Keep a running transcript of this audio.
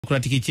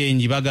Democratic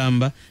Change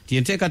bagamba nti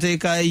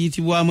enteekateeka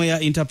eyitibwamu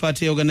ya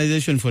Interparty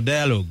Organization for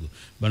Dialogue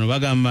bano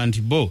bagamba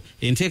nti bo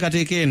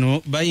enteekateeka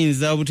eno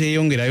bayinza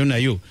obuteeyongerayo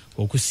nayo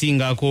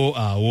okusingako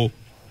awo.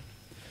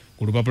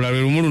 Ku lupapula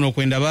lwe lumu luno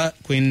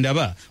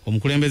kwendaba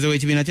omukulembeze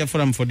w'ekibiina kya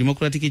Forum for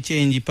Democratic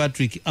Change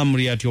Patrick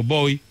Amuriat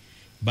Bobi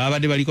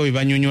babadde baliko bye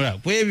banyonyola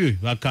ku ebyo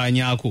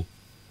bakaanyaako.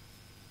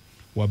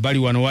 Wabbali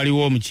wano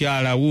waliwo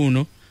omukyala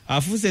wuuno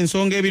afuuse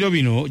ensonga ebiro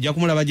bino ojja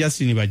kumulaba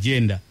Justin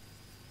Bajenda.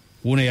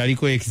 Wuno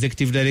yaliko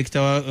executive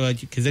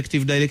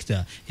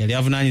director yali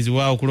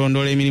avunaanyizibwa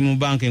okulondoola emirimu mu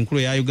banka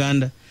enkulu ya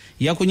Uganda.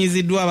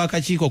 Yakunyiziddwa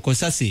abakakiiko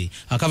Kosase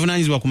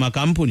akavunaanyizibwa ku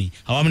makampuni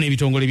awamu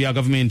n'ebitongole bya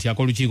gavumenti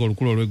ak'olukiiko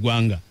olukulu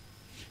olw'eggwanga.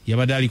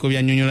 Yabadde aliko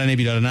byanyonyola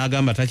n'ebirala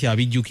n'agamba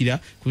takyabijjukira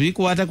ku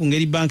bikwata ku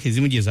ngeri banka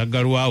ezimu gye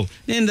zaggalwawo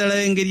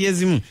n'endala engeri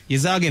ezimu gye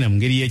zaagenda mu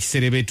ngeri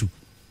y'ekiserebetu.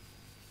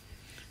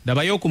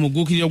 Dabayo ku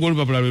mugguukiriro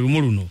gw'olupapula lwe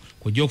lumu luno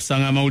kujja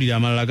okusanga amawulire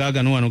amalala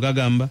gaagano wano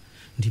gagamba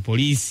nti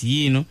poliisi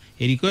yiino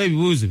eriko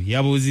ebibuuzo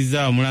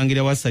byabuuzizza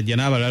omulangira Wasajja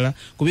n'abalala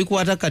ku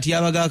bikwata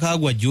Katyabaga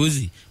akaagwa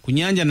jjuuzi ku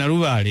nnyanja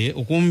Nalubaale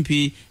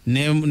okumpi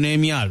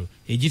n'emyalo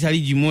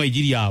egitali gimu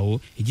egiri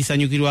awo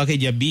egisanyukirwako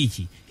egya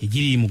biiki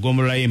egiri mu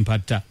ggombolola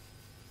y'Empatta.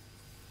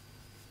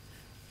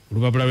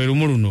 Olupapula lwe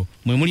lumu luno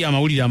mwe muli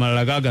amawulire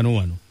amalala gaagano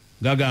wano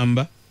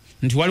gagamba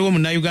nti waliwo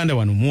munnayuganda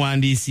wano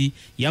muwandiisi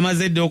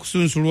yamaze dde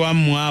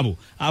okusunsulwamu mu abo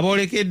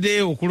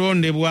aboolekedde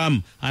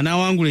okulondebwamu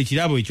anaawangula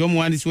ekirabo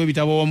eky'omuwandiisi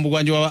w'ebitabo w'omu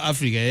bugwanjuba bwa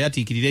Africa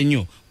yayatiikirira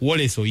ennyo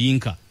Wallace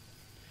Oyinka.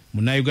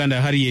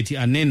 Munnayuganda Harriet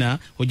Anena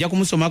ojja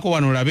kumusomako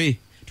wano olabe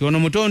ti ono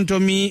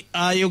mutontomi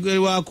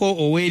ayogerwako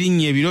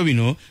ow'erinnya ebiro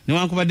bino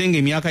newankubadde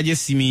ng'emyaka gye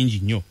si mingi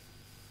nnyo.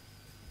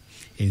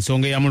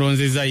 Ensonga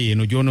eyamulonzezza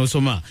yeeno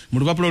gy'onoosoma mu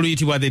lupapula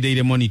oluyitibwa The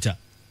Daily Monitor.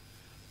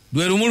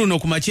 Lwe lumu luno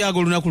ku makyago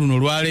olunaku luno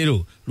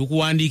olwaleero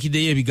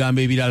lukuwandiikiddeyo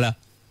ebigambo ebirala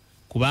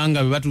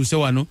kubanga bwe batuuse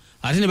wano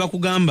ate ne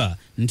bakugamba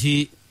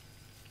nti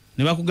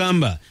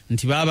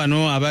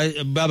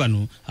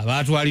baabano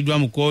abaatwaliddwa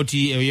mu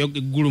kooti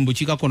ey'eggulu mu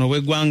bukiikakkono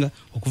bw'eggwanga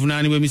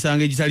okuvunaanibwa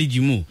emisango egitali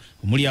gimu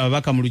omuli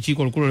ababaka mu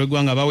lukiiko olukulu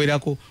olw'eggwanga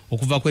abawerako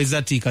okuva ku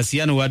Ezati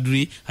Kasiyano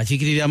Wadri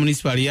akiikirira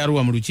munisipali ya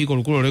Arua mu lukiiko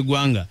olukulu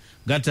olw'eggwanga,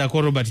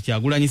 gattako Robert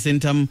Kyagulanyi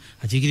Sentamu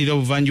akiikirira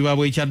obuvanjuba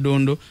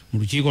bw'ekyaddondo mu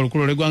lukiiko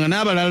olukulu olw'eggwanga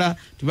n'abalala.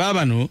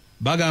 Tibaabano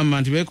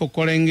bagamba nti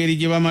beekokkola engeri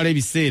gye bamala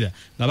ebiseera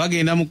nga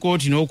bagenda mu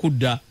kooti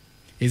n'okudda.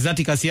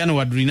 Ezati Kasiyano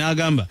Wadri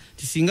n'agamba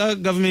ti singa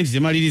gavumenti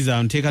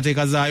temaliriza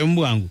nteekateeka zaayo mu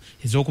bwangu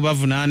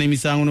ez'okubavunaana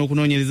emisango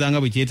n'okunoonyereza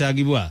nga bwe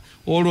kyetaagibwa,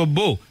 olwo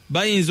bo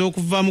bayinza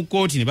okuva mu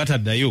kooti ne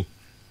bataddayo.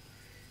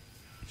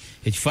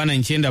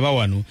 Ekifaananyi kyendaba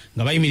wano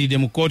nga bayimiridde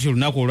mu kooti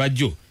olunaku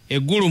olwajjo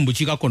eggulu mu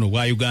bukiikakkono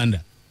bwa Uganda.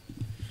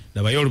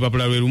 Dabayo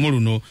olupapula lwe lumu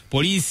luno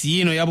poliisi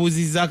yiino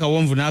yabuuzizza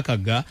akawonvu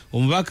n'akagga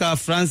omubaka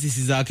Francis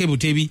Zaake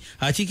Butebi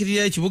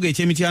akiikirira ekibuga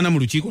eky'Emityana mu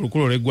lukiiko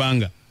olukulu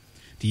olw'eggwanga.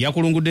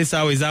 Yakulungudde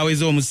essaawa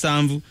ezaaweza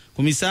omusanvu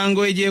ku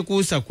misango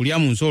egyekuusa kulya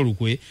mu nsi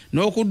olukwe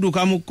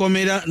n'okudduka mu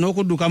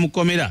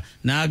kkomera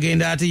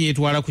n'agenda ate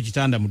yeetwala ku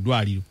kitanda mu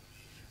ddwaliro.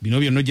 Bino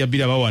byonna ojja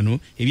biraba wano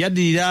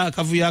ebyaddirira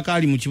akavuyo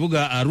akaali mu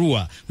kibuga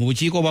Arua mu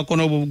bukiiko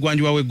obwakkono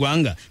obw'obugwanjuba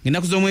bw'eggwanga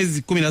ng'ennaku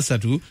z'omwezi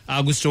 13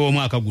 Agusito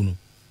w'omwaka guno.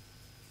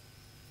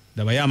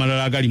 Dabayo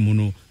amalala agali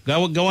muno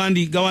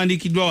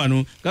gawandiikiddwa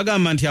wano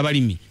gagamba nti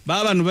abalimi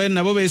baabano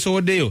nabo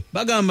beesowoddeyo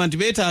bagamba nti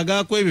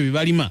beetaaga ku ebyo bye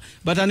balima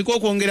batandike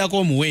okwongerako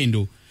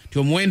omuwendo. Ti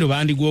omuwendo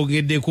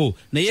bandigwogeddeko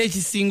naye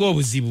ekisinga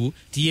obuzibu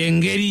ti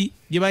engeri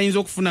gye bayinza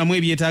okufunamu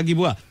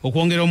ebyetaagibwa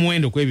okwongera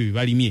omuwendo ku ebyo bye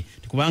balimye,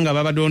 kubanga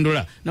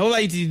babadondola nabo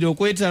bayitiridde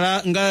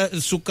okwetala nga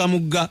sukka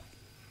mugga.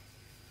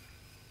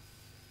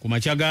 Ku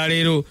makya ga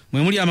leero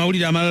mwe muli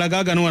amawulire amalala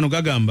gaagano wano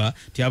gagamba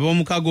ti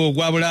ab'omukago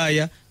ogwa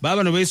Bulaaya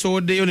baabano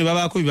beesowoddeyo ne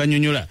babaako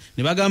bibanyonyola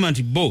ne bagamba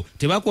nti bo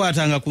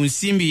tebakwatanga ku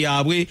nsimbi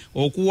yaabwe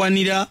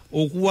okuwanira,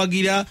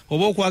 okuwagira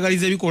oba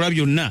okwagaliza ebikolwa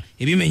byonna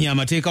ebimenya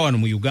amateeka wano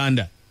mu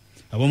Uganda.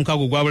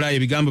 Ab'omukago ogwa Bulaaya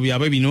ebigambo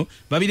byabwe bino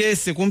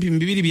babireese kumpi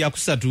mu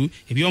 230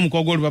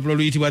 eby'omukogo gw'olupapula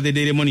oluyitibwa The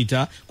Daily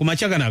Monitor ku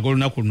makya gano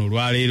ag'olunaku luno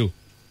olwaleero.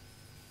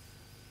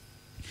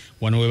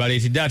 Wano we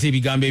baleetedde ate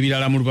ebigambo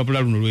ebirala mu lupapula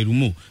luno lwe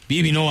lumu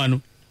biibino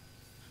wano.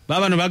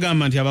 Baabano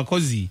bagamba nti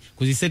abakozi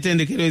ku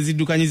zisetendekero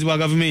eziddukanyizibwa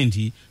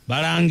gavumenti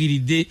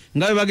balangiridde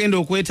nga bwe bagenda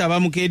okwetaba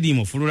mu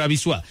keediimo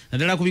fululabiswa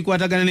naddala ku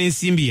bikwatagana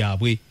n'ensimbi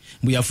yaabwe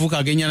bwe yafuuka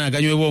agenya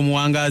n'aganywebwa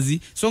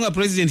omuwangaazi so nga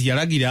pulezidenti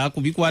yalagira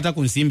ku bikwata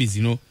ku nsimbi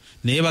zino.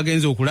 Naye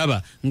bagenze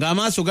okulaba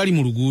ng'amaaso gali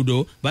mu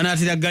luguudo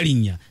banaatera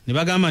galinnya ne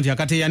bagamba nti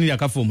akateeyanira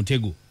kafa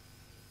omutego.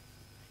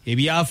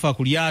 Ebyafa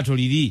ku lyato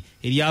liri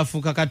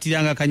eryafuuka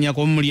kattiranga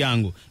kannyako mu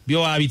mulyango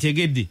byo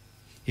wabitegedde.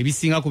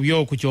 Ebisinga ku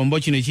byo ku kyombo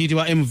kino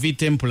ekiyitibwa MV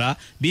Templar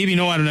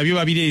biibino wano nabyo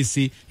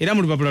babireese era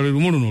mu lupapula lwe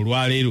lumu luno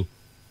olwaleero.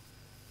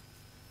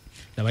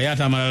 Dabayo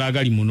ate amalala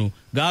agali muno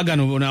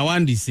gaagano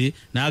n'awandiise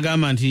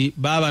n'agamba nti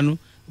baabano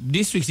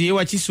disitulikiti y'e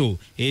Wakiso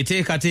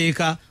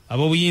eteekateeka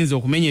ab'obuyinza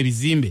okumenya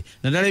ebizimbe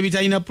naddala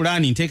ebitalina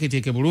pulaani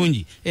nteeketeeke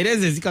bulungi era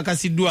ezo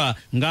ezikakasiddwa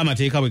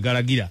ng'amateeka bwe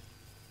galagira.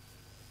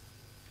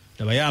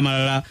 tabaye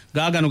amalala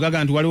gaagano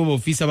gaga nti waliwo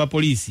baofiisa ba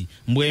poliisi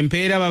mbwe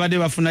empeera babadde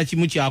bafuna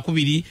kimu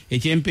kyakubiri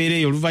eky'empeera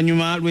eyo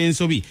oluvannyuma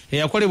lw'ensobi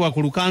eyakolebwa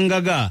ku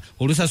lukangaga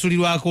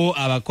olusasulirwako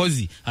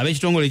abakozi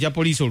ab'ekitongole ekya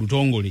poliisi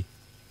olutongole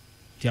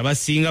ti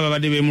abasinga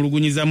babadde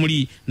beemulugunyiza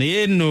muli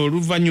naye nno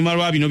oluvannyuma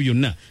lwa bino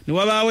byonna ne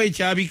wabaawo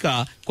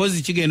ekyabika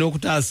kozi kigenda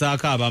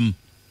okutaasaako abamu.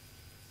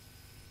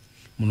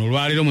 Muno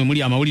olwaleero mwe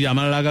muli amawulire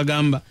amalala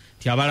agagamba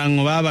ti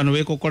abalango baabano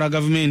beekokkola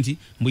gavumenti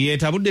mbu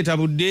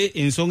yeetabudde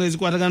ensonga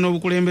ezikwatagana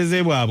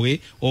n'obukulembeze bwabwe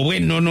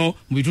obw'ennono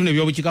mu bitundu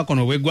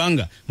eby'obukikakono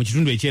bw'eggwanga mu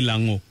kitundu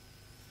eky'Elango.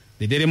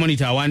 The Daily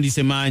Monitor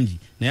awandiise mangi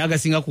naye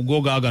agasinga ku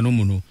gogaagano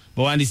muno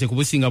bawandiise ku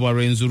businga bwa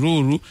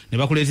Rwenzururu ne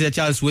bakuleetera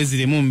Charles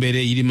Wezire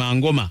Mumbere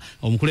Irimangoma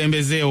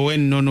omukulembeze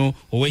ow'ennono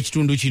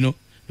ow'ekitundu kino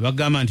ne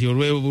bagamba nti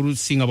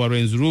olw'obusinga bwa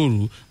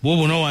Rwenzururu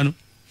buubuno wano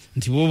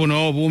nti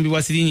buubuno obuwumbi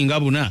bwa siringi nga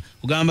buna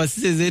kugamba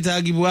sise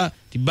zeetaagibwa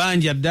ti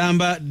banja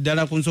ddamba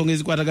ddala ku nsonga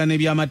ezikwatagana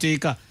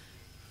eby'amateeka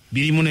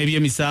birimu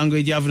n'ebyemisango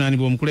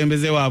egyavunaanibwa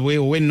omukulembeze waabwe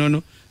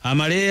ow'ennono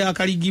amale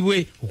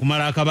akaligibwe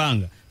okumala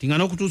akabanga tinga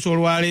n'okutuusa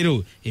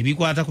olwaleero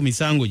ebikwata ku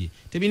misango gye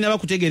tebinaba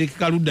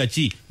kutegerekeka ludda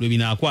ki lwe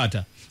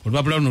binaakwata.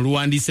 Olupapula luno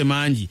luwandiise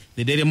mangi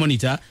The Daily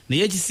Monitor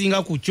naye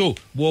ekisinga ku kyo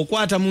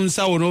bw'okwata mu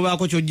nsawo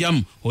n'obaako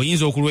ky'ojjamu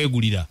oyinza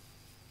okulwegulira.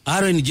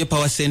 RNG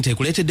Power Center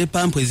ekuleetedde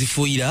pampu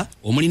ezifuuyira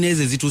omuli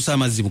n'ezo ezituusa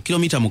amazzi mu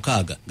kilomita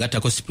 6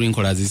 gattako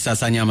sprinklers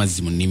ezisaasaanya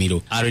amazzi mu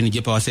nnimiro.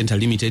 RNG Power Center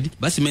Limited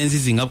basima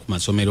enzizi nga ku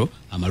masomero,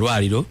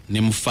 amalwaliro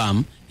ne mu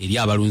faamu eri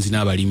abalunzi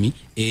n'abalimi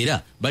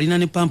era balina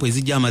ne pampu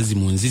ezijja amazzi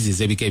mu nzizi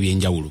ez'ebika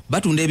eby'enjawulo.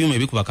 Batunda ebyuma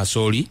ebikuba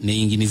kasooli ne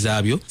yingini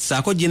zaabyo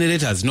saako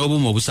generators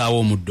n'obuuma obusaawa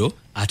omuddo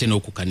ate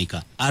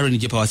n'okukanika.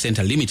 RNG Power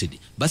Center Limited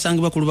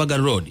basangibwa ku Lubaga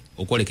Road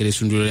okwolekera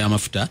essundiro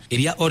ly'amafuta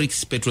erya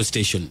Oryx Petrol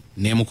Station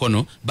ne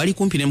Mukono bali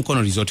kumpi ne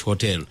Mukono Resort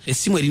Hotel.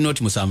 Essimu eri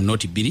noti 7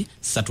 2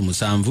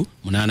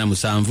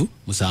 3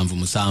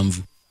 7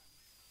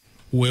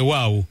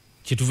 weewaawo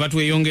kyetuva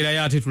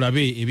tweyongerayo ate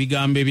tulabe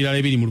ebigambo ebirala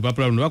ebiri mu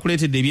lupapula luno.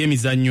 Bakuleetedde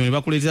ebyemizannyo ne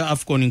bakuleetera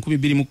AFCON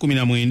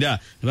 2019 ne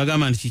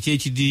bagamba nti kiki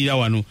ekiddirira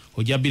wano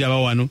ojja biraba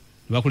wano. Ne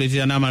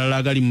bakuleetera n'amalala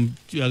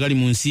agali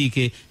mu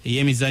nsiike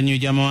ey'emizannyo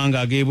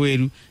gy'amawanga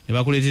ag'ebweru ne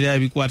bakuleetera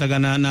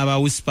ebikwatagana n'aba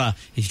WISPA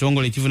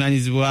ekitongole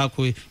ekivunaanyizibwa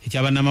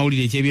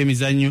ekyabannamawulire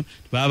eky'ebyemizannyo.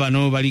 Baba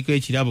bano baliko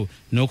ekirabo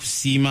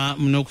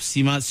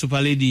n'okusiima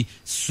Super Lady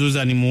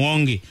Susan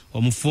Muwonge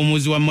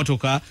omufuumuzi wa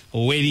mmotoka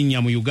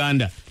ow'erinnya mu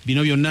Uganda.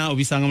 Bino byonna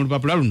obisanga mu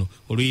lupapula luno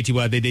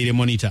oluyitibwa The Daily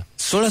Monitor.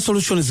 Solar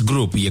Solutions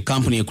Group ye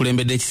kampuni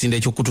ekulembedde ekisinde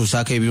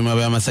ekyokutuusaako ebyuma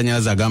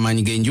by'amasannyalaze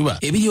ag'amaanyi g'enjuba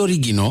ebiri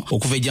origino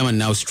okuva e Germany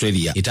ne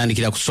Australia.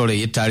 Etandikira ku sola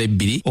ey'ettaala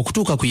 2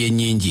 okutuuka ku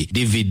y'ennyingi,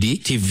 DVD,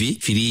 TV,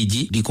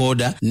 firiji,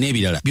 decoder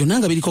n'ebirala. Byonna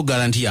nga biriko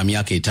garanti ya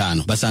myaka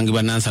 5.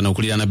 Basangibwa Nansana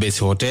okuliraana Base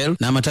Hotel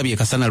n'amatabi e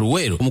Kasana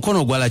Luweero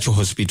omukono ogwa Lachyo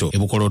Hospital,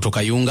 Ebukoloto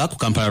Kayunga ku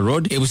Kampala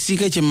Road,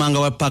 ebusiika ekyemmanga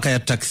wa paaka ya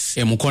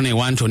taxi Mukono e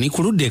Wantoni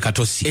ku ludda e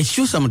Katosi,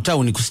 ekikyusa mu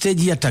tawuni ku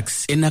stage ya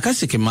taxi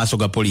Nakaseke mu maaso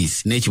ga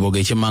poliisi n'ekiboga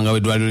ekyemmanga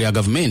w'eddwaliro lya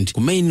gavumenti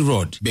ku Main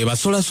Road. Beba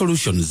Solar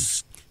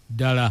Solutions.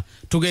 Ddala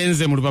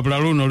tugenze mu lupapula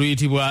luno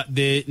oluyitibwa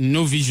The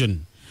New Vision.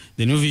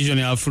 The New Vision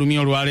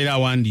afulumya olwaleero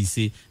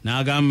awandiise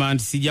n'agamba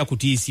nti sijja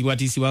kutiisibwa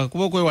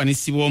kuba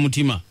okwewanisibwa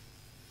omutima.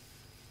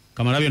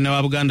 Kamalabyonna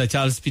wa Buganda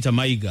Charles Peter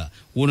Mayiga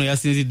wuno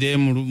yasinzidde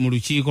mu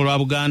lukiiko lwa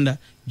Buganda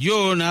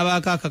jo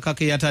n'abaako akaka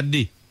ke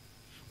yatadde.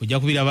 Ojja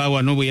kubiraba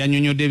wano bwe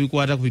yannyonnyodde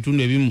ebikwata ku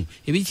bitundu ebimu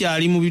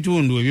ebikyali mu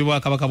bitundu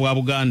eby'Obwakabaka bwa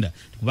Buganda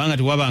kubanga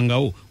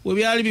tewabangawo we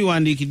byali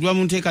biwandiikiddwa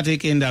mu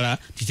nteekateeka endala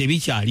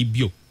tebikyali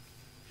byo.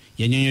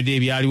 Yannyonnyodde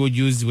ebyaliwo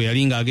juzi bwe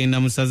yali ng'agenda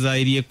mu ssaza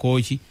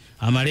ery'Ekkooki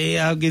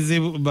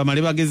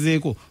bamale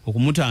bagezeeko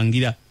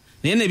okumutangira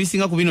naye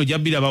n'ebisinga ku bino ojja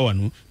biraba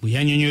wano bwe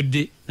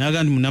yannyonnyodde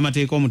n'agamba nti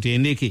munnamateeka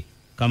omutendeke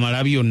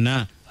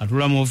Kamalabyonna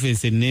atula mu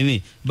ofeesi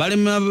ennene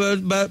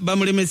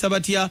bamulemesa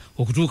batya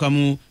okutuuka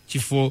mu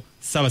kifo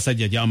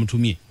Ssaabasajja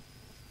gy'amutumye.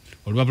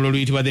 Olupapula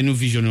oluyitibwa The New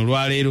Vision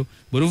olwaleero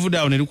bwe luvudde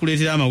awo ne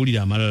lukuleetera amawulire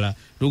amalala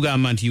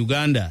lugamba nti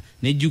Uganda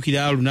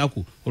nejjukira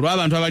olunaku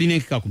olw'abantu abalina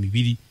enkeka ku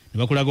mibiri ne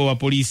bakulaga owa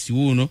poliisi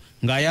wuuno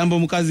ng'ayamba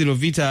omukazi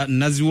Lovita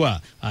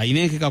Naziwa ayina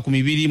enkeka ku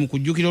mibiri mu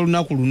kujjukira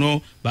olunaku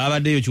luno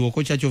baabaddeyo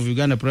kiwoko kya of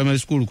Uganda Primary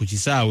School ku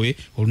kisaawe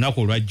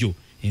olunaku olwajjo.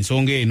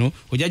 Ensonga eno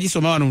ojja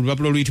gisoma wano mu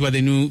lupapula oluyitibwa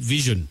The New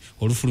Vision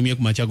olufulumye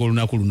ku makya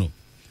g'olunaku luno.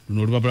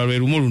 Luno olupapula lwe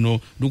lumu luno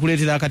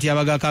lukuleetera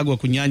akatyabaga akagwa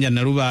ku nnyanja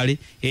Nalubaale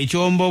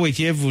ekyombo bwe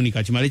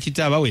kyevuunika kimale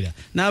kitta abawera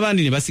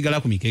n'abandi ne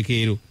basigala ku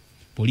mikekeero.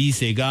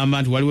 Poliisi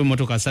egamba nti waliwo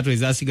emmotoka 3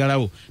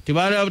 ezaasigalawo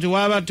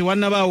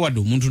tewannabaawo wadde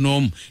omuntu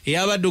n'omu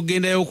eyabadde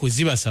okugendayo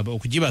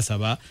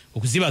okuzibasaba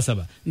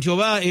nti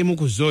oba emu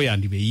ku zo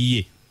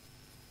yandibeeyiye.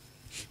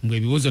 Mbwe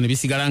ebibuuzo ne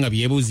bisigala nga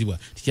byebuuzibwa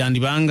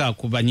tikyandibanga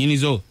ku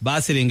bannyinizo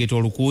baaserengeta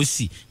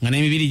olukuusi nga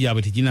n'emibiri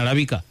gyabwe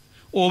teginalabika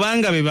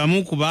obanga be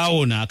bamu ku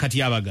baawona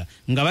akatyabaga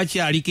nga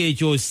bakyaliko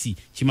ekyosi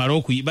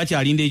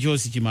bakyalinda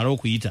ekyosi kimale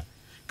okuyita.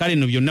 Kale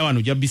nno byonna wano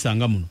ojja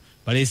bisanga muno.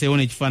 Baleeseewo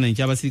n'ekifaananyi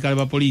ky'abasirikale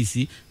ba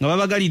poliisi nga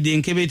babagalidde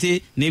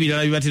enkebete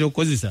n'ebirala bibatera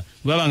okukozesa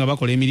bwe baba nga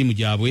bakola emirimu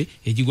gyabwe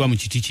egigwa mu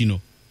kiti kino.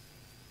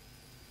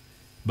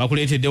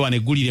 bakuleetedde wano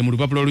eggulire mu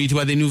lupapula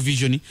oluyitibwa The New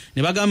Vision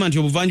ne bagamba nti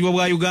obuvanjuba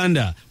bwa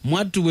Uganda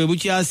mwattu bwe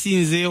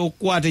bukyasinze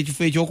okukwata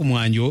ekifo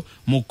ekyokumwanjo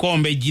mu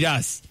kkombe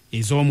giraasi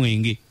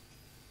ez'omwenge.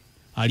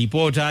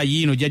 Alipoota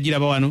yiino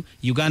jjagiraba wano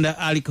Uganda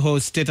Alcohol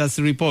Status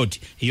Report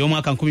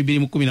ey'omwaka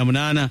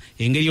 2018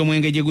 engeri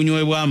omwenge gye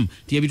gunywebwamu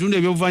nti ebitundu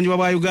eby'obuvanjuba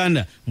bwa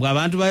Uganda mbwe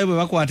abantu bayo bwe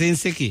bakwata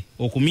enseke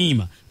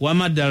okumiima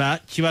wamma ddala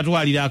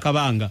kibatwalira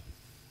akabanga.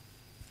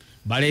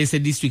 Baleese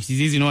districts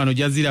zino wano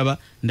jaziraba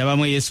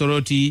ndabamu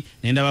eyesoroti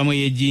nendabamu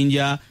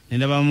eyejjinja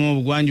nendabamu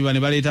obugwanjuba ne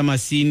baleeta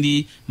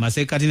Masindi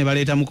Masekati ne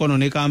baleeta Mukono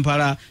ne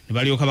Kampala ne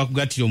balyoka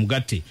bakugattira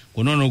omugatte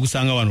kunono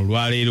ogusanga wano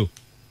olwaleero.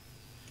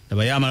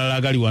 Ndaba amalala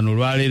agali wano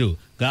olwaleero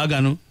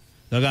gaagano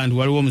gaga nti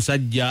waliwo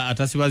omusajja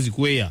atasiba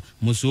zikweya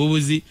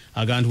musuubuzi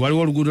aga nti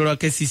waliwo oluguudo lwa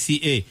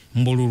KCCA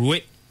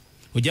mbululwe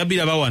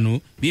ojabiraba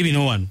wano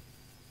bibino wano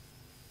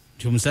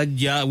nti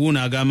omusajja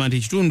wuuno agamba nti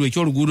ekitundu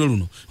eky'oluguudo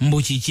luno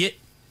mbukikye.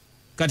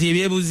 Kati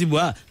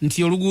ebyebuzibwa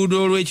nti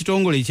oluguudo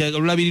olw'ekitongole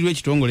olulabirirwa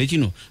ekitongole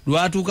kino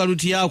lwatuuka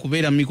lutya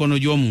okubeera mu mikono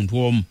gy'omuntu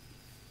omu.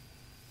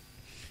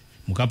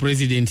 Muka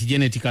President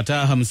Janet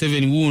Kataha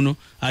Museveni wuuno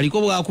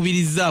aliko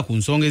bwakubiriza ku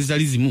nsonga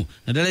ezitali zimu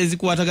naddala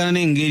ezikwatagana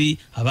n'engeri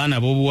abaana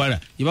b'obuwala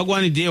gye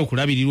bagwanidde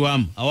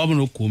okulabirirwamu awamu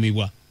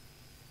n'okukuumibwa.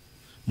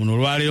 Muno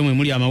olwaleero mwe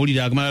muli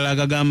amawulire amalala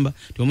agagamba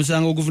nti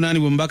omusango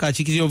oguvunaanibwa omubaka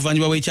akiikirira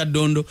obuvanjuba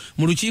bw'ekyaddondo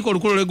mu lukiiko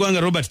olukulu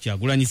lw'eggwanga Robert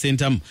Kyagulanyi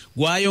Ssentamu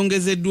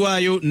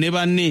gwayongezeddwayo ne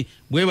banne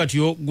bwe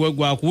batyo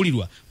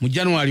gwakuwulirwa mu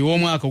January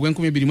w'omwaka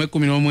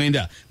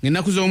ogw'2019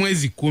 ng'ennaku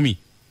z'omwezi 10.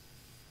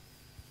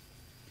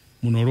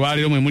 Muno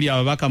olwaleero mwe muli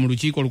ababaka mu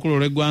lukiiko olukulu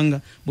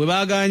lw'eggwanga bwe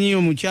baagaanyi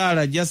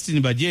omukyala Justin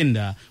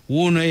Bajenda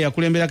wuuno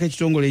eyakulemberako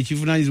ekitongole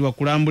ekivunaanyizibwa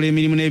kulambula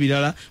emirimu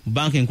n'ebirala mu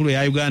banka enkulu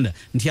eya Uganda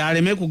nti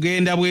aleme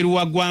kugenda bweru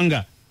wa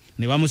ggwanga.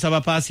 Ne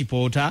bamusaba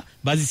paasipoota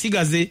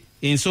bazisigaze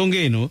ensonga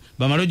eno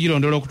bamale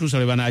ogirondoola okutuusa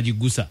lwe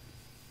banaagiggusa.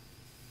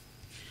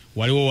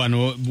 Waliwo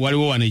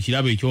wano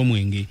ekirabo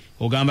eky'omwenge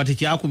ogamba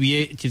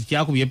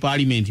tekyakubye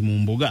paalimenti mu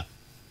mbuga.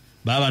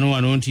 Baabano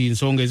wano nti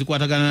ensonga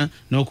ezikwatagana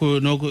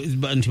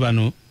nti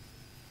bano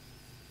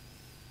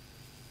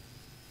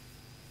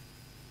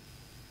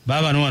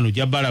baabano wano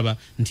jabbalaba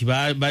nti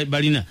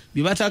balina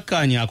bye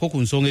batakkaanyaako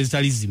ku nsonga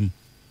ezitali zimu.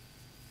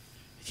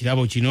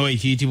 Ekirabo kino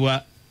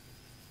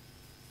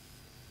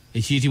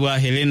ekiyitibwa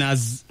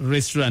Helena's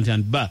Restaurant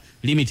and Bar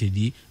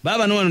Limited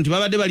baabano wano nti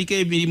babadde baliko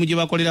emirimu gye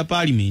bakolera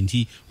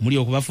paalimenti omuli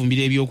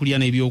okubafumbira ebyokulya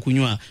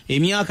n'ebyokunywa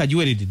emyaka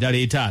giweredde ddala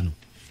 5.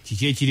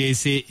 Kiki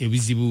ekireese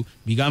ebizibu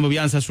bigambo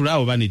byansasula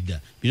oba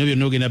nedda bino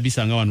byonna ogenda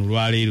bisanga wano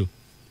olwaleero.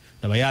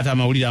 Ndaba ate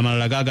amawulire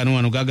amalala gaagano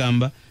wano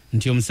gagamba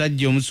nti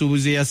omusajja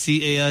omusuubuzi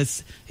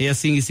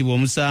eyasingisibwa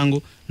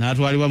omusango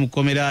n'atwalibwa mu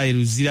kkomera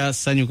Eruzira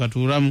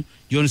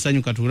John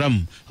Sanyu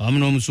Katuramu awamu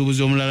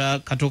n'omusuubuzi omulala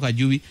Katoka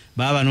Jubi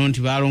baabano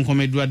nti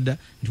balonkomeddwa dda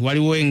nti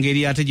waliwo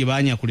engeri ate gye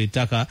baanyakula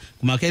ettaka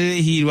ku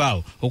Makerere Hill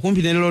awo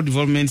okumpi ne Road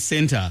Development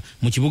Center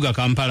mu kibuga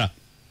Kampala.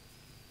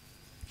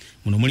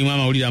 Muno mulimu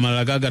amawulire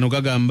amalala gaagano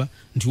gagamba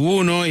nti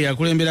wuuno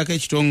eyakulemberako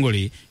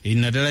ekitongole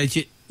naddala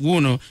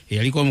wuuno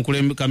eyaliko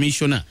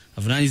kamishona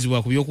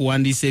avunaanyizibwa ku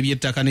by'okuwandiisa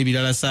eby'ettaka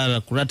n'ebirala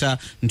Sara Kurata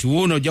nti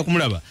wuuno ojja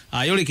kumulaba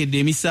ayolekedde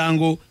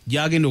emisango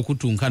gy'agenda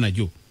okuttunka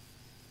nagyo.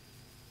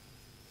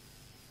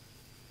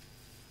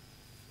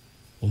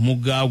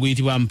 Omugga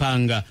oguyitibwa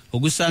Mpanga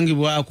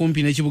ogusangibwa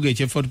kumpi n'ekibuga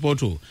eky'e Fort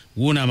Portal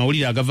wuuno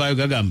amawulire agavaayo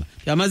gagamba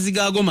amazzi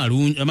gaago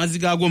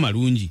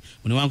malungi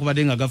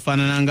newankubadde nga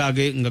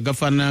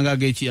gafaanana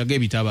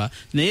ng'ag'ebitaba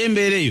naye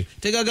embeera eyo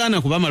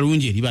tegagaana kuba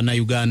malungi eri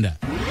bannayuganda.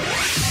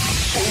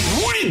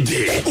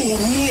 Owulidde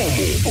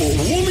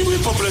obuwoomi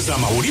bw'empapula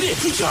z'amawulire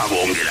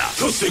tukyabongera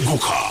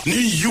toseguka ne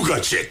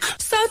Yugacheck.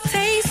 So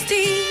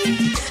tasty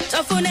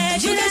tofune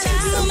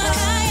Yugacheck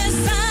sumakaya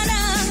sana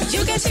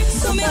Yugacheck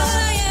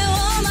sumikaya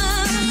woma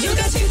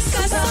Yugacheck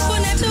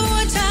kasafune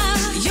tuta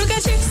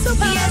Yugacheck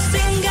super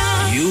yasenga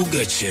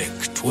Yugacheck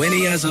 20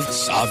 years of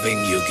serving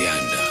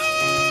Uganda.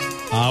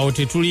 Awo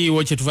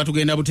tetuliiwo kye tuva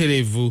tugenda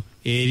butereevu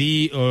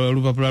eri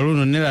olupapula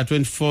luno Nera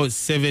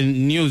 24/7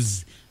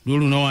 News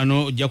luluno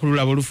wano ojja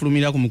kululaba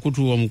olufulumira ku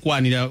mukutu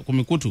omukwanira ku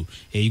mikutu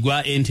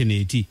eyigwa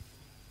intaneti.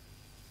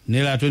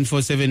 Nera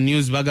 24/7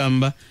 News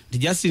bagamba nti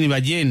Justin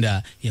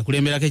Bajenda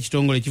yakulemberako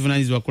ekitongole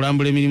ekivunaanyizibwa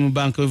kulambula emirimu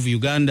Bank of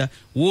Uganda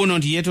wuuno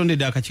nti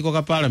yeetondedde akakiiko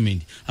ka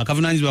Parliament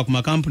akavunaanyizibwa ku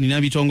makampuni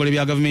n'ebitongole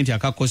bya gavumenti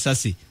aka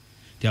Kosasi.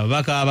 Nti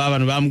ababaka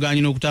abaabano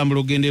bamugaanyi n'okutambula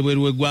okugenda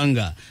ebweru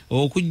w'eggwanga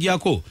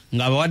okuggyako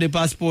ng'abawadde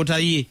paasipoota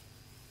ye.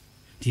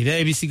 Nti era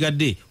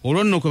ebisigadde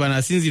olwo nno kwe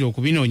banaasinzira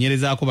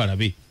okubinoonyerezaako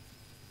balabe.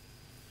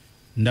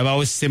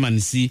 Ndabawo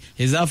semanisi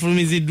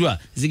ezafulumiziddwa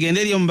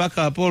zigenda eri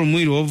omubaka Paul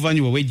Mwiru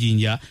w'obuvanjuba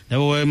bw'Ejjinja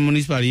ndabawo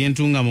municipal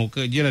y'Entungamo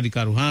Gerard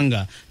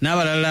Karuhanga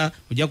n'abalala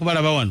ojja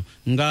kubalaba wano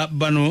nga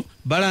bano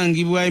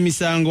balangibwa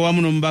emisango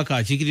wamu n'omubaka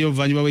akiikirira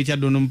obuvanjuba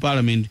bw'ekyaddondo mu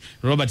Parliament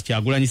Robert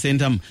Kyagulanyi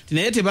Ssentamu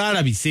naye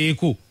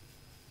tebaalabiseeko.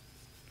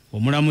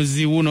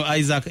 Omulamuzi wuno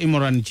Isaac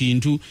Imoran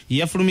Kintu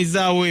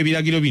yafulumizaawo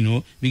ebiragiro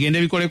bino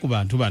bigende bikole ku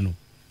bantu bano.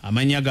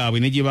 Amanya gaabwe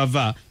ne gye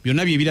bava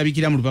byonna bye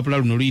birabikira mu lupapula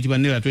luno luyitibwa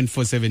Nera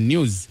 24/7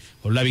 News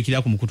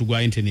olulabikira ku mukutu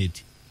gwa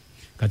internet.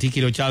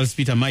 Katikkiro Charles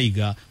Peter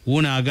Mayiga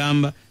wuuna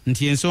agamba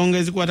nti ensonga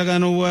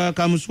ezikwatagana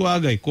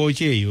n'obwakamuswaga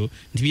ekkookya eyo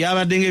nti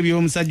byabadde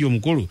ng'eby'omusajja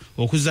omukulu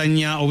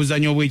okuzannya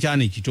obuzannyo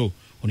obw'ekyana ekito.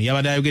 Ono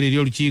yabadde ayogera eri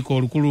olukiiko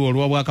olukulu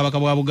olwa Bwakabaka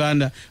bwa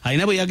Buganda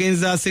alina bwe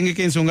yagenza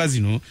asengeka ensonga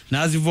zino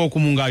n'aziva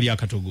okumu ng'ali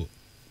akatogo.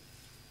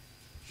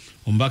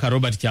 Omubaka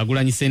Robert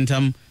Kyagulanyi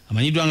Ssentamu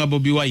amanyiddwa nga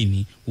Bobi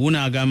Wine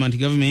wuuna agamba nti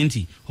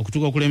gavumenti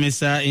okutuuka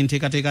okulemesa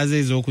enteekateeka ze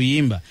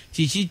ez'okuyimba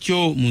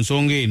kikikyo mu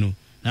nsonga eno.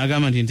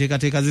 N'agamba nti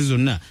enteekateeka ze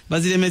zonna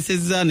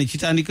baziremesezza ne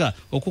kitandika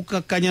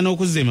okukkakkanya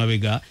n'okuzza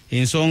emabega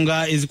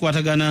ensonga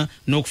ezikwatagana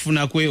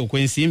n'okufuna kwe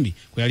okw'ensimbi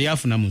kwe yali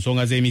afuna mu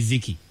nsonga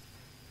z'emiziki.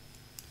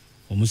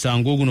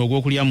 Omusango guno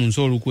ogw'okulya mu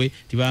nsi olukwe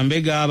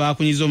tibambega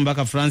baakunyiza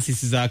omubaka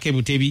Francis Zaake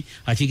Butebi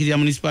akiikirira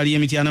munisipaali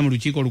y'Emityana mu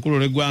lukiiko olukulu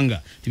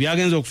lw'eggwanga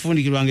tibyagenza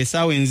okufundikirwa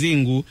ng'essaawa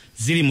enzingu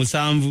ziri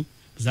 7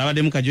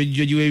 zabaddemu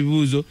kajojjoji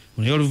w'ebibuuzo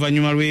naye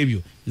oluvannyuma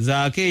lw'ebyo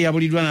Zaake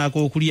yabuliddwa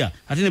n'akookulya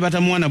ate ne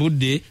batamuwa na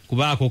budde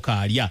kubaako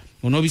kaalya.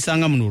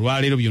 Onoobisanga muno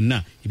olwaleero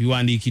byonna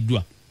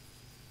ebiwandiikiddwa.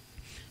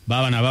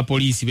 Baabana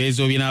abapoliisi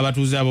beezoobye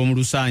n'abatuuze ab'omu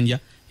Lusanja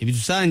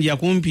ebitusanja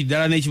kumpi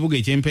ddala n'ekibuga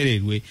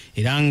eky'Empererwe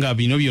era nga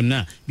bino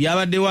byonna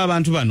byabaddewo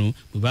abantu bano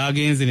bwe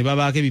bagenze ne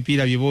babaako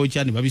ebipiira bye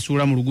bookya ne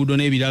babisuula mu luguudo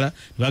n'ebirala ne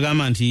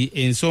bagamba nti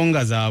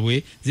ensonga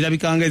zaabwe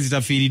zirabikanga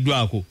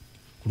ezitafiiriddwako.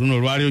 Ku luno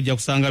olwaleero ojja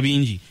kusanga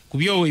bingi ku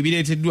byo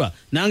ebireeteddwa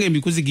nange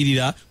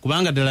mbikuzigirira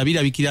kubanga ddala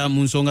birabikira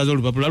mu nsonga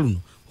z'olupapula luno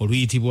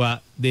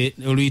oluyitibwa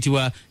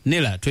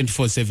Nela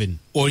 24/7.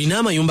 Olina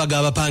amayumba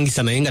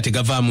g'abapangisa naye nga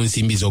tegavaamu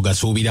nsimbi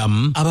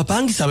z'ogasuubiramu?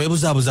 Abapangisa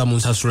beebuzaabuza mu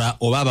nsasula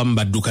oba abamu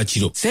badduka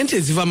kiro. Ssente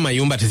eziva mu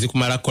mayumba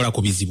tezikumala kukola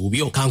ku bizibu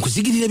byo.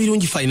 Kankuzigirire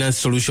Birungi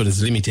Finance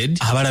Solutions Limited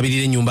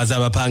abalabirira ennyumba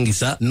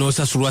z'abapangisa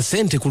n'osasulwa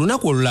ssente ku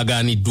lunaku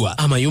olulagaaniddwa.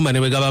 Amayumba ne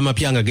bwe gaba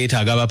amapya nga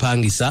geetaaga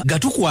abapangisa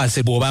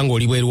gatukwase bw'obanga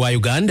oli bweru wa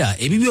Uganda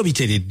ebibyo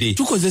biteredde.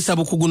 Tukozesa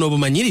bukugu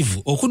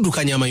n'obumanyirivu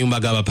okuddukanya amayumba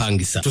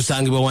g'abapangisa.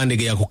 Tusangibwa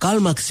Wandegeya ku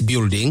Calmax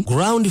Building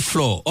ground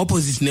floor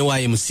opposite ne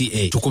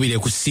YMCA. Tukubire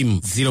ku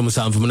simu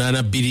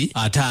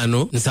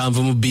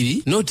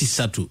 0782 noti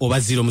 3 oba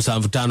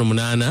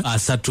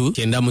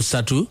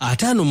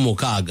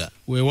 0758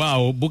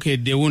 Weewaawo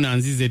Bukedde wuuna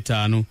nzize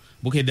 5.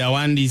 Bukedde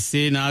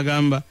awandiise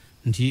n'agamba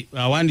nti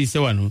awandiise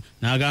wano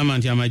n'agamba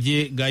nti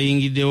amagye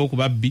gayingiddewo ku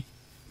babbi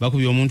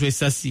bakubye omuntu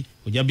essasi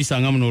ojja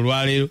bisanga muno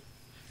olwaleero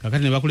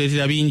kakati ne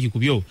bakuleetera bingi ku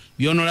byo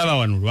by'onoolaba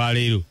wano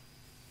olwaleero.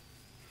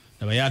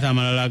 Nabayaata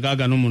amalala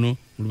gaagano muno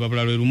mu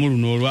lupapula lwe lumu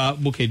luno olwa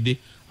Bukedde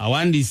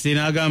awandiise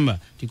n'agamba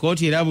ti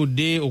kooti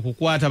erabudde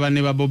okukwata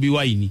banne ba Bobi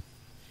Wine.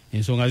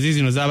 Ensonga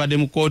zino zaabadde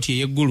mu kooti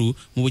ey'eggulu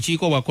mu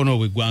bukiiko bwa kkono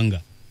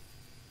bw'eggwanga.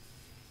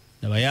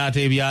 Nabayaata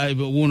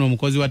wuuno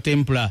omukozi wa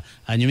Templar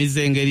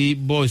anyumizza engeri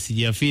boosi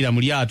gye yafiira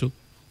mu lyato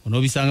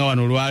onoobisanga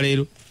wano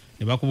olwaleero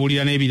ne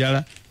bakubuulira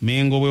n'ebirala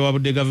Mengo bwe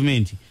wabudde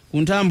gavumenti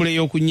ku ntambula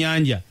ey'oku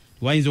nnyanja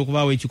wayinza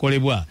okubaawo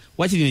ekikolebwa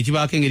wakiri ne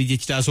kibaako engeri gye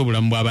kitaasa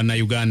obulamu bwa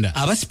bannayuganda.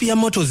 Aba Spear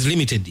Motors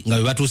Limited nga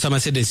bwe batuusa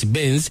Mercedes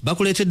Benz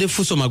bakuleetedde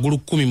Fuso magulu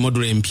 10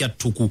 modulo empya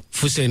ttuku.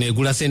 Fuso eno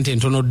egula ssente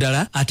ntono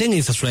ddala ate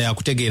ng'ensasula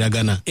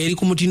yakutegeeragana. Eri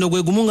ku mutindo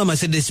gwe gumu nga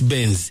Mercedes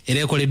Benz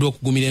era ekoleddwa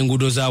okugumira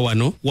enguudo za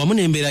wano wamu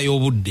n'embeera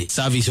y'obudde.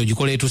 Saaviisi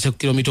ogikola etuuse ku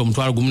kilomita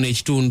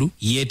 1.5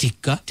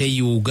 yeetikka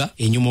teyuuga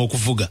enyuma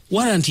okuvuga.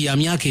 Waranti ya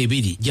myaka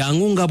 2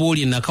 jangu nga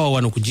bw'oli Nakawa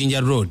wano ku Jinja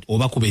Road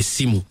oba kuba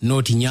essimu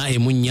nooti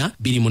 4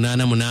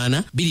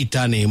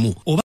 288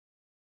 oba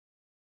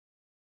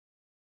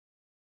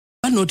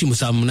noti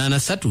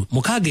 783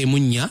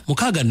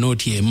 6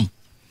 noti emu.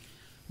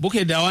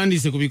 Bukedde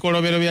awandiise ku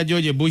bikolobero bya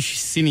George Bush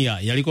Senior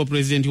yaliko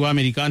pulezidenti wa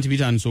Amerika nti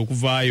bitandise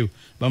okuvaayo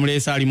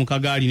bamuleese ali mu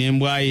kagaali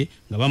n'embwaye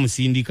nga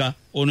bamusindika.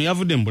 Ono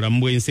yavudde mu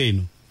bulamu bw'ensi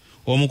eno.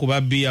 Omu ku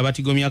babbi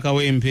abatigomya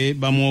kawempe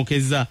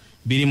bamwokezza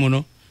biri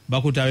muno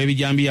bakuta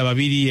ab'ebijambiya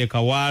 2 e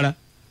Kawaala.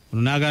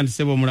 Ono n'agamba nti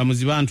ssebo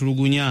omulamuzi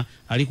bantulugunya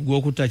ali ku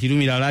gw'okutta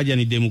Kirumira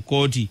alaajanidde mu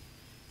kooti.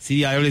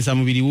 Siri ayolesa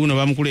mubiri wuno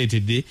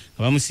bamukuleetedde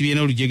nga bamusibye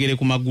n'olujegere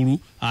ku magulu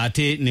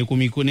ate ne ku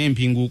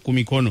n'empingu ku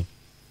mikono.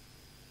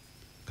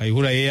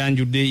 Kayihura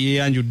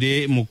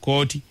yeeyanjudde mu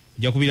kooti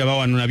ojja kubiraba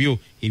wano nabyo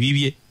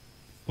ebibye.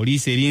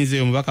 Poliisi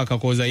erinze omubaka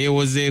Kakooza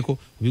yeewozeeko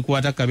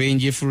obikwata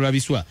Kabenje efulula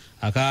biswa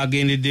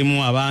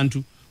akaagendeddemu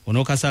abantu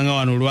onookasanga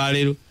wano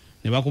olwaleero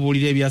ne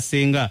bakubuulira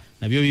ebyassenga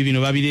nabyo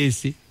bibino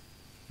babireese.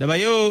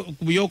 Dabayo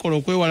ku byokola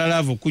okwewala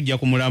laavu okujja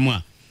ku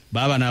mulamwa.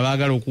 Baabana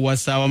abaagala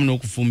okuwasa awamu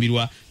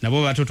n'okufumbirwa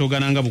nabo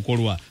batotogana nga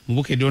bukolwa mu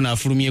Bukedde ono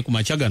afulumye ku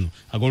makyagano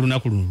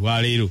ag'olunaku luno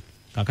lwaleero.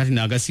 Kakati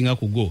n'agasinga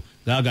ku go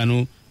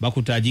gaagano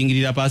bakuta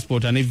ajingirira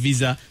passport ne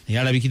visa naye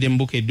alabikidde mu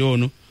Bukedde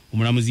ono.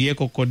 Omulamuzi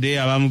yeekokkodde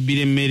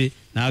abamubbira emmere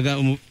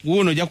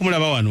wuuno ojja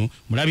kumulaba wano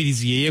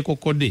mulabirizi ye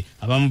yeekokkodde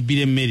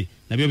abamubbira emmere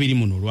nabyo biri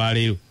muno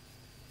olwaleero.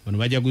 Bano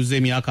bajaguza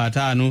emyaka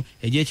 5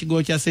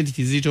 egy'ekigo kya St.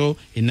 Kizito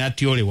e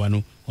Natyole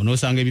wano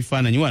onoosanga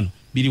ebifaananyi wano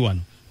biri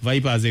wano.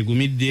 Vipers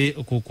egumidde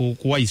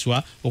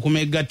kuwayiswa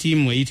okumegga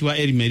ttiimu eyitibwa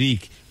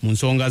Elmerik mu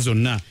nsonga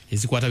zonna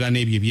ezikwatagana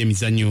ebyo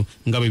ebyemizannyo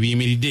nga bwe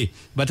biyimiridde.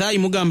 Bataayi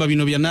mugamba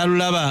bino bya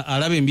Naalulaba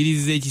alaba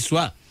embirizi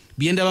z'ekiswa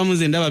by'endabamu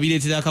ze ndaba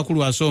bireetera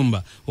akakulu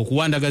asomba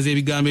okuwandagaza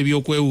ebigambo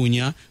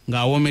eby'okwewuunya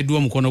ng'awoomeddwa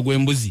omukono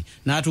gw'embuzi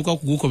n'atuuka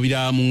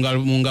kugukobera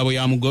mu ngabo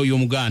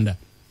y'Omuganda.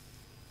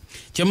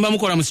 Kyemba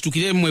mukola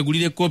musitukire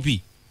mwegulire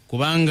kopi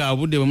kubanga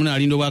obudde bwe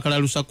munaalinda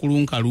obwakalalusa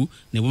kulunkalu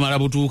ne bumala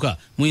butuuka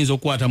muyinza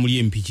okukwata muli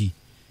empiki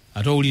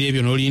ate owulira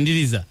ebyo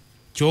n'olindiriza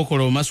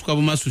kyokola omasuka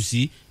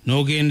bumasusi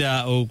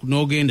n'ogenda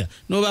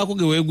n'obaako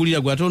ge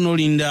weegulira gwe ate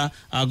onoolinda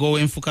agoowa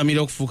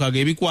enfukamira okufuuka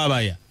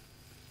geebikwabaya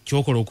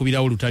kyokola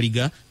okubirawo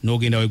lutaliga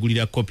n'ogenda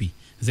weegulira kopi.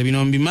 Nze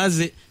bino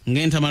mbimaze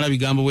ng'entamala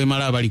bigambo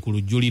bwemala abali ku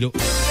lujjuliro.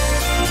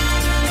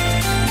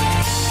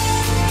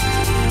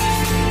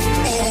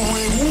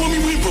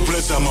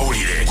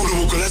 Amawulire ku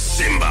lubuga lwa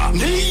Simba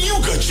ne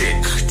Yuga Check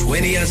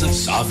 20 years of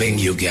serving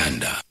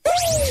Uganda.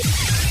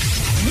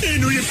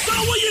 Eno ye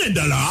sawa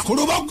yendala ku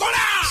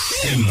lubogola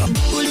Simba.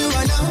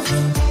 Uliza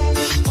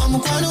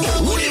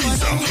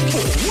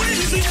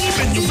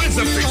nyumba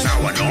pesa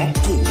wano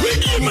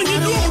kuwedi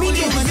manyido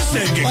olungi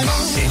okuzisengeka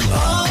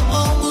Simba.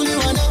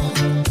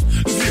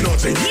 Zino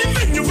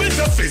zenyimbe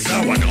nyumba pesa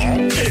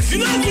wano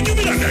ezina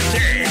kunyumira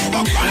nate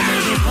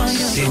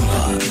Simba.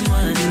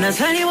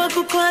 Nazaliwa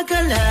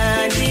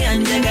kukwagala ndi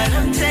anjagala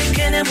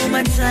ntekene mu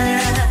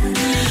matala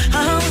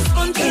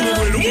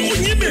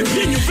Lunyime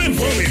byenyuve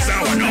mpomeza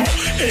wano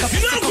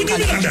ezina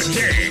kunyumira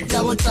nate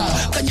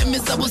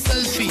kanyemeza bu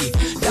selfie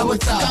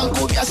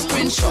kankubya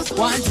screenshot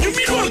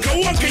nyumira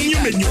akawaka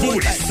enyime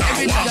nyubuli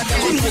sawa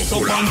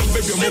kulubukulano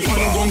bebyo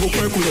mukano gongo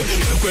kwekule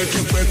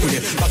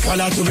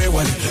bakala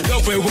tubewale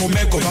lofego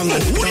meko banga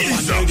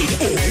uliza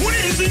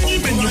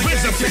nyime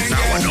nyubeza pesa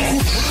wano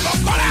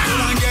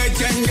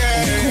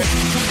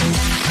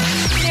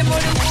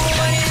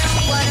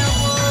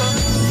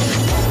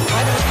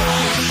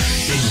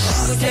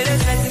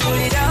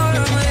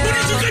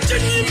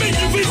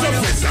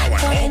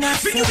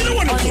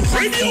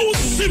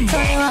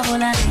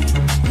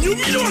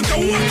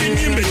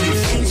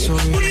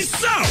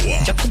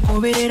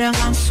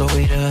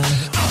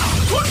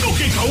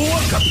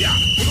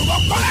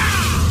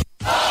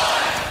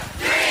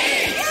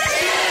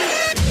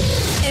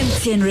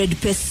MTN Red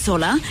Pace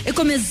Solar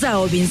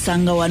ekomezaawo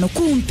binsanga wano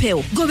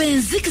kumpewo gobe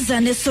enzikiza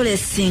ne solar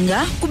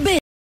esinga kube